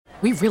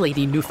We really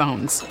need new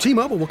phones.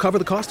 T-Mobile will cover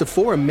the cost of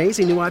 4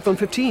 amazing new iPhone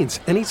 15s,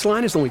 and each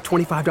line is only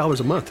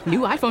 $25 a month. New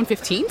iPhone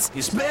 15s?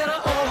 It's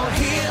better over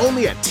here.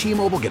 Only at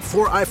T-Mobile, get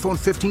 4 iPhone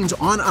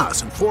 15s on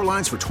us and 4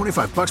 lines for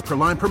 $25 per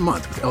line per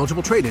month with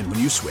eligible trade-in when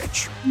you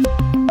switch.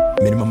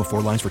 Minimum of 4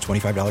 lines for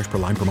 $25 per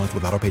line per month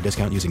with autopay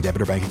discount using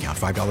debit or bank account.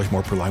 $5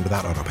 more per line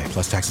without autopay,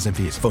 plus taxes and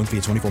fees. Phone fee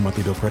at 24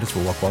 monthly bill credits for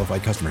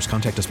well-qualified customers.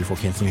 Contact us before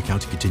canceling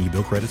account to continue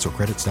bill credits or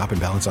credit stop and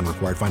balance on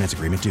required finance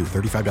agreement due.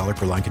 $35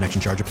 per line connection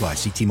charge applies.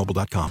 See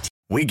T-Mobile.com.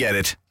 We get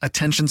it.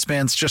 Attention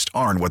spans just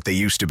aren't what they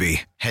used to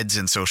be. Heads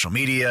in social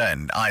media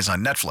and eyes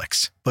on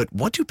Netflix. But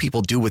what do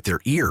people do with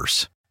their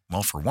ears?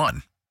 Well, for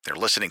one, they're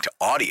listening to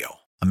audio.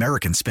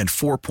 Americans spend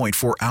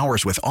 4.4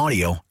 hours with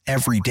audio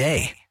every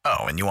day.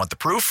 Oh, and you want the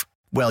proof?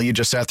 Well, you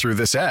just sat through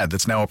this ad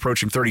that's now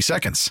approaching 30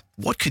 seconds.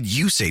 What could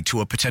you say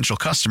to a potential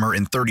customer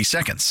in 30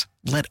 seconds?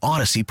 Let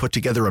Odyssey put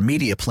together a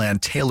media plan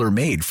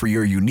tailor-made for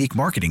your unique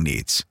marketing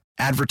needs.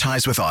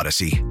 Advertise with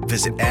Odyssey.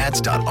 Visit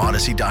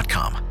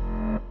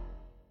ads.odyssey.com.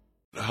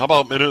 How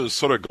about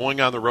Minnesota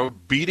going on the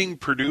road, beating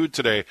Purdue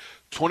today,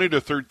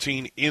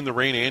 20-13 in the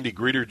rain? Andy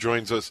Greeter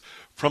joins us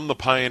from the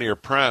Pioneer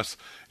Press.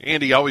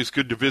 Andy, always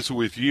good to visit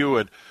with you.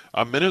 And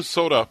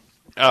Minnesota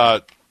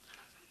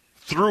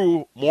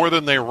threw more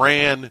than they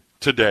ran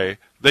today.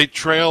 They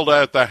trailed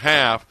at the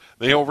half.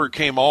 They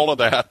overcame all of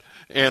that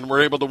and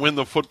were able to win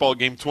the football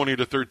game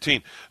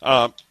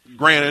 20-13.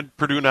 Granted,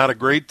 Purdue not a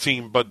great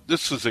team, but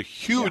this is a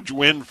huge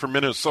win for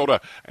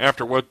Minnesota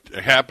after what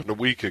happened a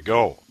week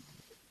ago.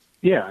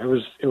 Yeah,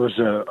 it was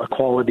a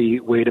quality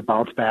way to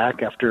bounce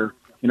back after,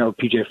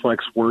 PJ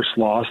Fleck's worst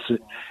loss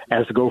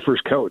as the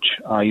Gophers coach.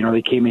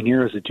 They came in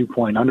here as a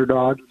 2-point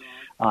underdog.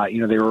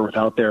 They were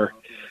without their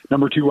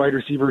number 2 wide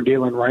receiver,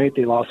 Dalen Wright.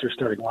 They lost their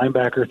starting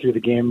linebacker through the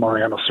game,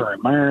 Mariano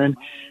Myron.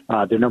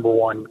 Their number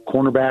 1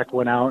 cornerback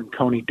went out, and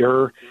Coney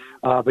Durr.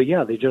 But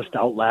yeah, they just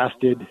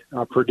outlasted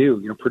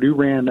Purdue. Purdue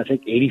ran, I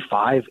think,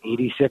 85,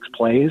 86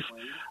 plays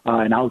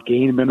and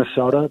outgained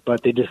Minnesota,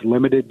 but they just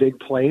limited big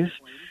plays.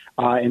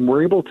 And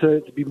we're able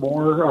to be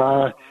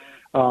more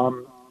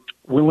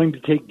willing to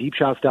take deep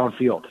shots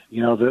downfield.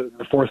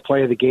 The fourth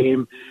play of the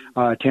game,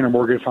 Tanner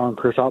Morgan found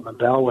Chris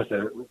Altman-Bell with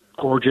a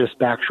gorgeous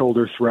back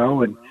shoulder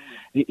throw, and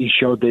he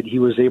showed that he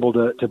was able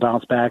to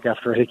bounce back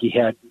after I think he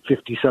had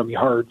 50-some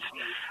yards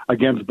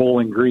against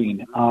Bowling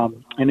Green.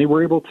 And they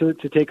were able to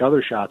take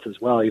other shots as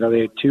well.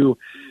 They had 2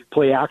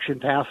 play-action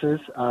passes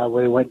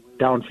where they went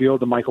downfield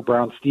to Michael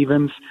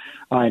Brown-Stevens,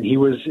 and he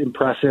was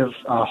impressive,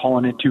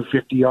 hauling in 2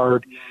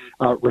 50-yard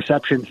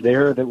receptions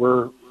there that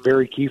were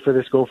very key for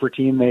this Gopher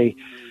team.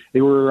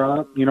 They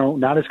were,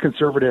 not as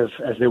conservative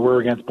as they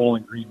were against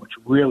Bowling Green, which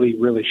really,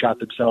 really shot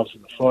themselves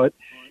in the foot.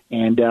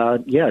 And,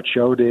 it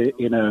showed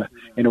in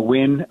a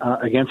win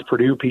against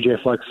Purdue,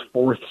 PJ Fleck's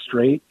 4th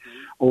straight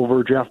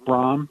over Jeff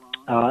Brom.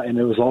 And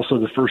it was also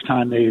the first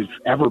time they've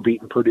ever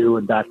beaten Purdue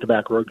in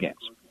back-to-back road games.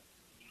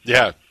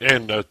 Yeah,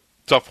 and a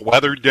tough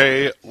weather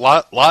day,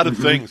 lot of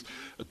things.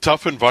 A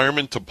tough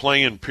environment to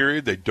play in,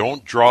 period. They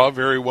don't draw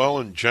very well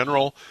in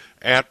general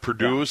at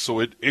Purdue,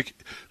 so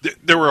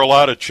there were a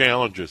lot of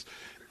challenges.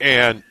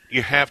 And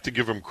you have to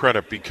give them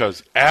credit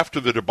because after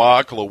the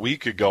debacle a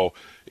week ago,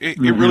 it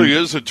really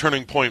is a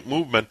turning point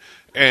movement.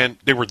 And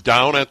they were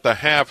down at the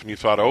half, and you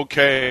thought,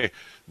 okay,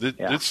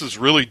 this is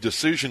really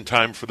decision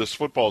time for this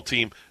football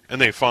team,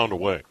 and they found a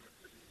way.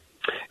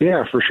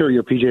 Yeah, for sure.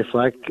 PJ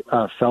Fleck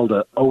fell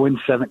to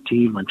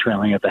 0-17 when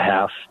trailing at the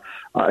half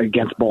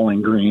against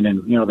Bowling Green,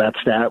 and that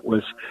stat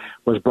was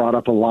brought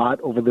up a lot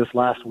over this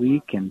last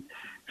week, and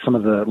some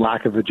of the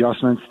lack of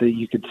adjustments that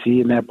you could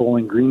see in that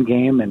Bowling Green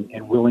game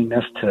and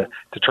willingness to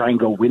try and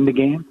go win the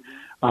game.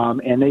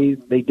 And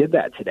they did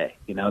that today.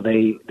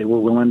 They were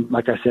willing,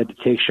 like I said, to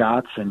take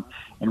shots and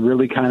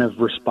really kind of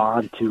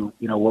respond to,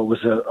 what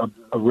was a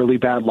really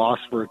bad loss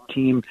for a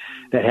team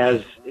that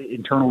has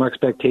internal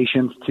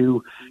expectations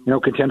to,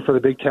 contend for the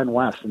Big Ten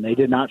West. And they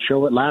did not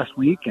show it last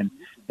week, and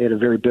they had a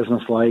very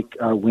businesslike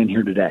win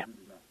here today.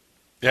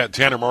 Yeah,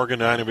 Tanner Morgan,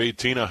 9 of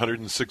 18,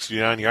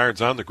 169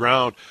 yards on the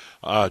ground,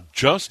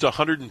 just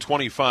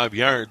 125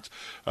 yards.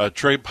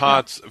 Trey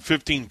Potts,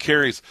 15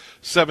 carries,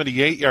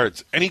 78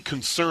 yards. Any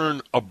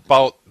concern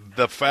about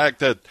the fact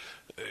that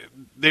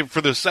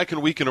for the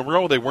second week in a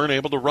row, they weren't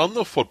able to run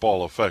the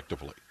football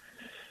effectively?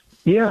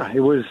 Yeah,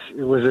 it was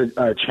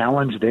a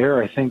challenge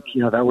there. I think,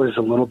 that was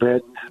a little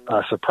bit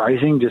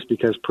surprising just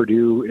because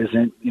Purdue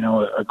isn't,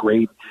 a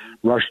great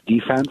rush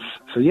defense.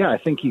 So, yeah, I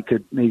think you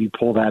could maybe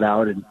pull that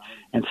out and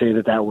say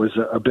that was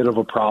a bit of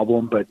a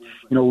problem. But,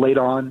 late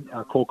on,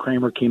 Cole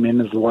Kramer came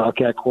in as the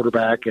Wildcat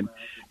quarterback, and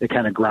they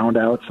kind of ground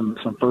out some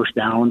first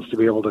downs to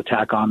be able to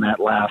tack on that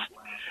last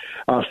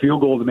field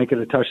goal to make it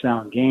a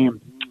touchdown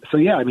game. So,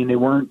 yeah,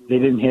 they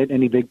didn't hit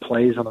any big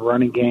plays on the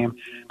running game,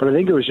 but I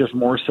think it was just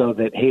more so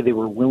that, hey, they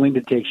were willing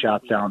to take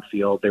shots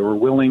downfield. They were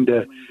willing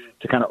to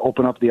kind of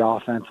open up the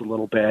offense a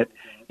little bit,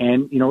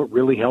 and, it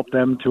really helped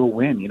them to a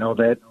win.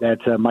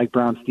 That Mike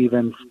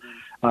Brown-Stevens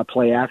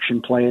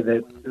play-action play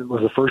that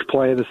was the first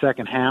play of the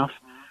second half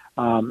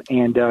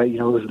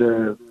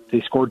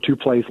They scored 2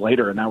 plays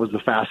later, and that was the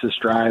fastest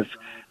drive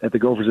that the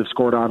Gophers have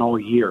scored on all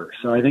year.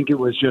 So I think it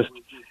was just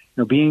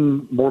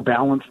being more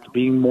balanced,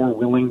 being more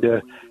willing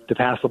to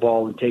pass the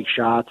ball and take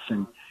shots,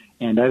 and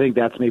I think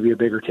that's maybe a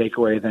bigger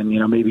takeaway than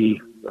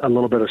maybe a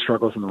little bit of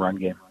struggles in the run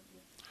game.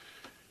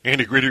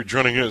 Andy Gritter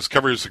joining us,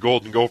 covers the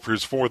Golden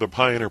Gophers for the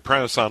Pioneer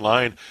Press,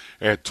 online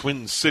at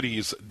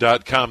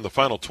twincities.com. The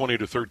final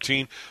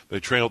 20-13. They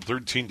trailed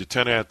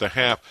 13-10 at the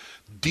half.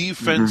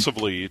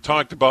 Defensively, you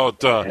talked about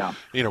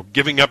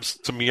giving up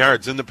some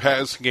yards in the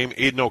passing game.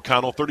 Aiden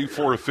O'Connell,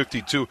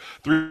 34-52,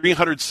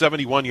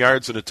 371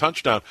 yards and a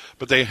touchdown,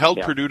 but they held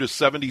Purdue to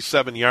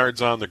 77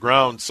 yards on the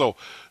ground. So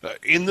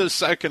in the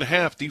second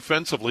half,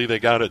 defensively, they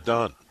got it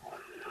done.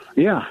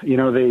 Yeah,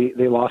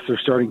 they lost their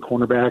starting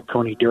cornerback,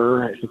 Coney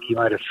Durr. I think he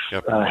might have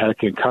had a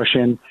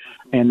concussion.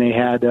 And they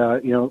had,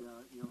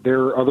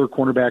 their other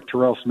cornerback,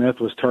 Terrell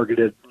Smith, was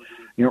targeted,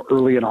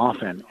 early and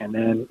often. And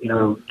then,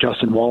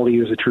 Justin Wally,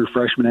 who's a true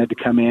freshman, had to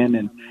come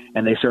in,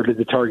 and they started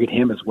to target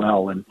him as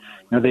well. And,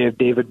 they have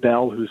David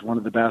Bell, who's one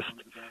of the best,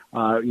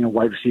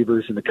 wide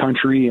receivers in the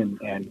country,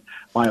 and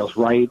Miles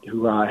Wright,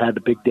 who had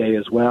a big day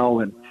as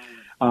well. And,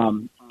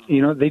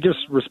 they just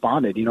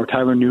responded.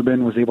 Tyler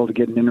Newman was able to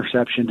get an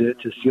interception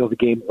to seal the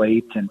game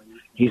late, and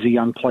he's a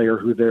young player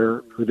who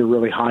they're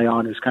really high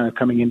on, who's kind of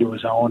coming into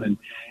his own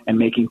and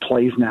making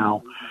plays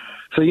now.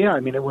 So,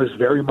 it was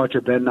very much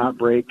a bend not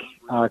break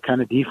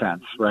kind of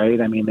defense, right?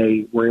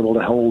 They were able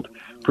to hold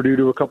Purdue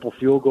to a couple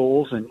field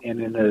goals, and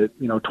in a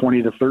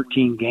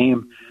 20-13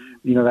 game,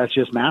 that's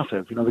just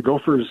massive. The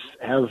Gophers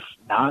have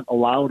not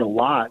allowed a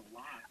lot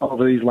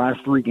over these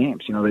last 3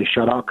 games. They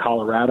shut out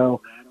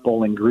Colorado.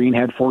 Bowling Green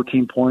had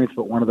 14 points,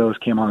 but one of those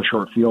came on a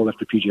short field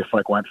after PJ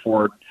Fleck went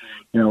for it,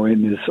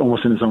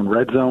 almost in his own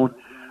red zone.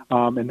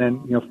 And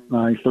then,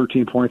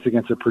 13 points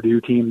against a Purdue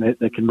team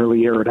that can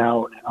really air it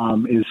out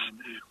is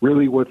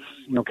really what's,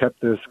 kept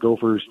this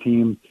Gophers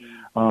team,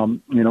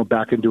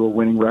 back into a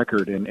winning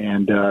record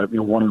and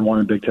 1-1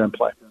 in Big Ten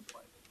play.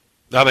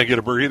 Now they get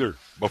a breather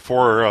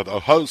before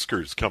the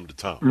Huskers come to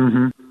town.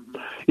 Mm-hmm.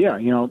 Yeah,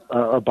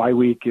 a bye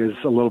week is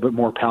a little bit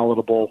more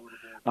palatable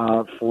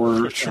for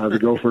the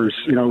Gophers,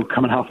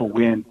 coming off a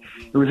win.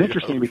 It was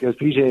interesting because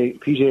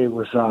PJ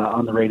was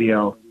on the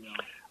radio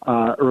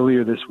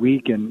earlier this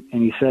week, and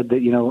he said that,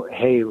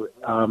 hey,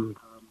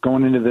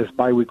 going into this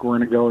bye week, we're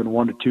going to go in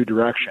 1 to 2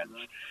 directions.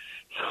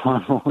 So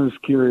I'm always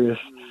curious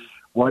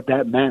what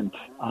that meant.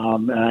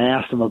 And I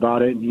asked him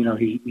about it, and,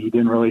 he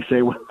didn't really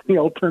say what the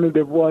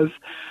alternative was,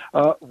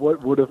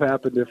 what would have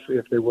happened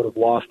if they would have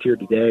lost here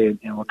today,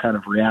 and what kind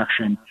of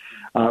reaction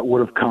would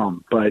have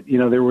come. But,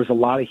 there was a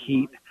lot of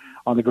heat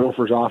on the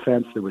Gophers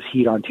offense. There was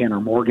heat on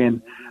Tanner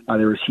Morgan.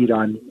 There was heat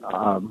on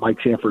Mike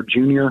Sanford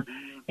Jr.,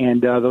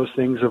 and those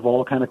things have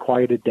all kind of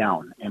quieted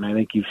down. And I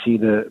think you see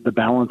the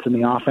balance in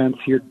the offense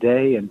here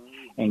today,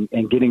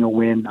 and getting a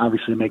win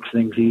obviously makes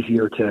things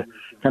easier to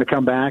kind of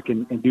come back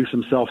and do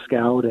some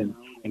self-scout and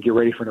get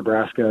ready for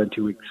Nebraska in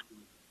 2 weeks.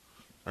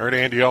 All right,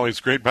 Andy, always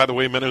great. By the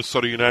way,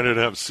 Minnesota United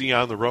FC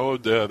on the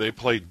road. They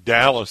play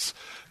Dallas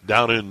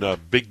down in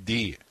Big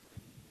D.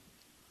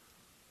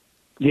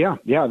 Yeah,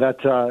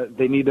 that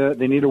they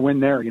need a win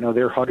there.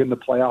 They're hugging the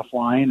playoff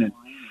line, and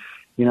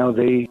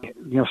they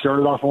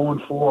started off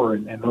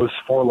 0-4, and those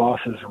 4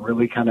 losses are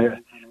really kind of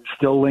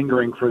still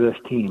lingering for this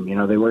team.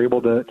 They were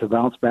able to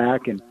bounce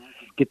back and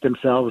get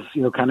themselves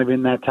kind of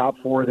in that top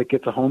 4 that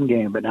gets a home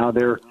game, but now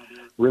they're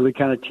really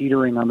kind of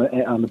teetering on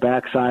the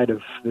backside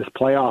of this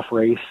playoff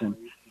race, and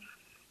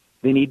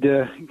they need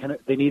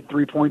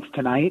 3 points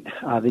tonight.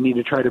 They need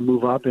to try to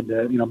move up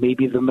into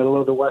maybe the middle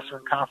of the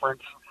Western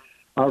Conference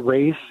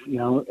race,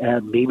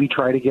 and maybe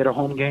try to get a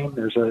home game.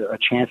 There's a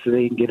chance that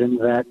they can get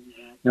into that,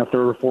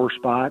 3rd or 4th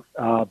spot,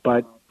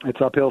 but it's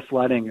uphill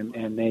sledding,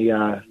 and they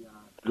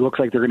it looks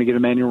like they're going to get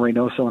Emmanuel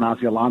Reynoso and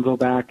Ozzie Alonso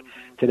back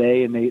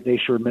today, and they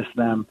sure missed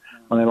them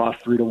when they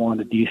lost 3-1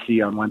 to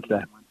DC on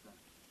Wednesday.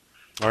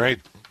 All right,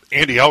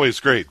 Andy, always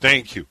great.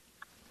 Thank you.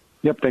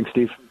 Yep, thanks,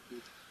 Steve.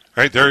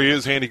 All right, there he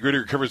is, Andy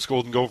Gritter, covers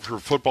Golden Gopher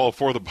football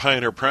for the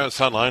Pioneer Press,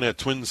 online at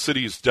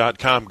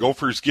twincities.com.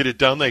 Gophers get it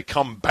done. They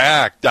come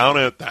back down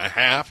at the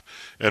half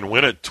and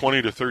win it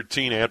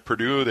 20-13 at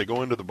Purdue. They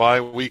go into the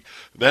bye week.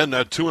 Then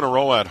 2 in a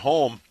row at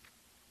home.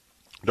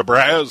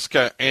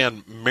 Nebraska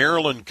and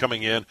Maryland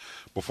coming in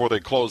before they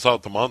close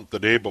out the month the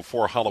day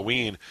before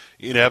Halloween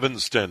in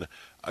Evanston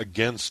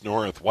against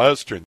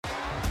Northwestern.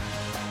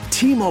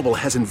 T-Mobile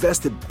has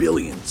invested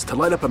billions to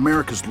light up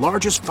America's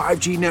largest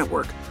 5G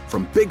network,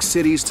 from big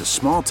cities to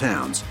small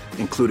towns,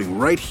 including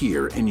right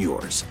here in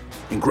yours.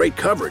 And great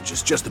coverage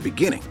is just the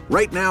beginning.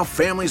 Right now,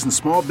 families and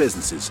small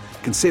businesses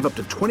can save up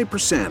to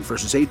 20%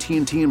 versus AT&T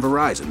and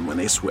Verizon when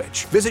they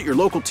switch. Visit your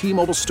local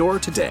T-Mobile store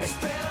today.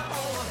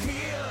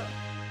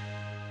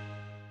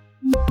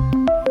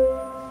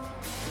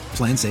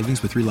 Plan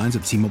savings with 3 lines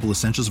of T-Mobile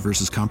Essentials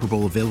versus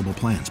comparable available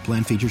plans.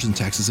 Plan features and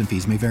taxes and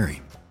fees may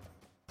vary.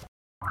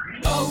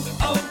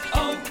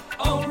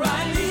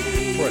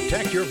 O'Reilly. For a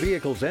Protect your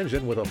vehicle's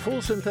engine with a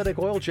full synthetic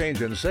oil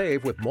change and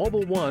save with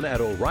Mobil 1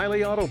 at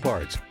O'Reilly Auto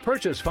Parts.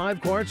 Purchase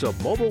 5 quarts of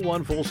Mobil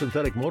 1 full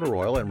synthetic motor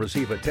oil and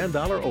receive a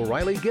 $10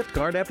 O'Reilly gift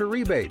card after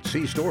rebate.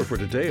 See store for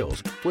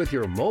details. With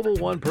your Mobil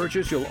 1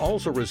 purchase, you'll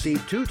also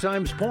receive 2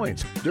 times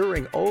points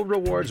during O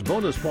Rewards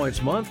Bonus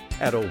Points Month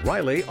at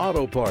O'Reilly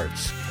Auto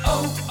Parts.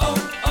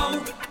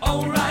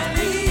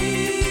 O'Reilly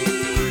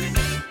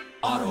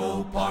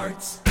Auto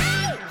Parts.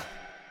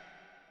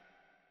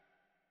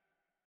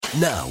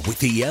 Now, with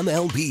the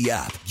MLB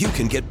app, you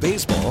can get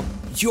baseball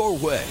your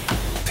way.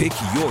 Pick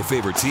your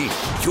favorite team,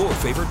 your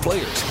favorite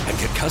players, and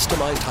get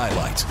customized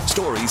highlights,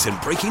 stories, and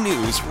breaking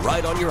news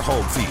right on your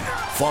home feed.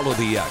 Follow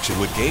the action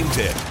with Game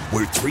 10,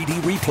 where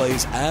 3D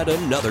replays add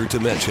another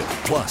dimension.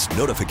 Plus,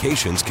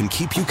 notifications can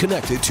keep you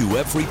connected to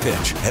every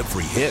pitch,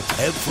 every hit,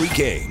 every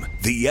game.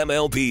 The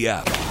MLB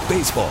app.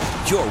 Baseball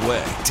your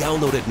way.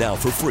 Download it now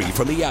for free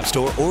from the App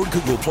Store or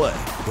Google Play.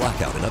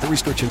 Blackout and other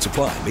restrictions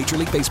apply. Major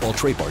League Baseball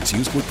trademarks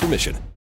used with permission.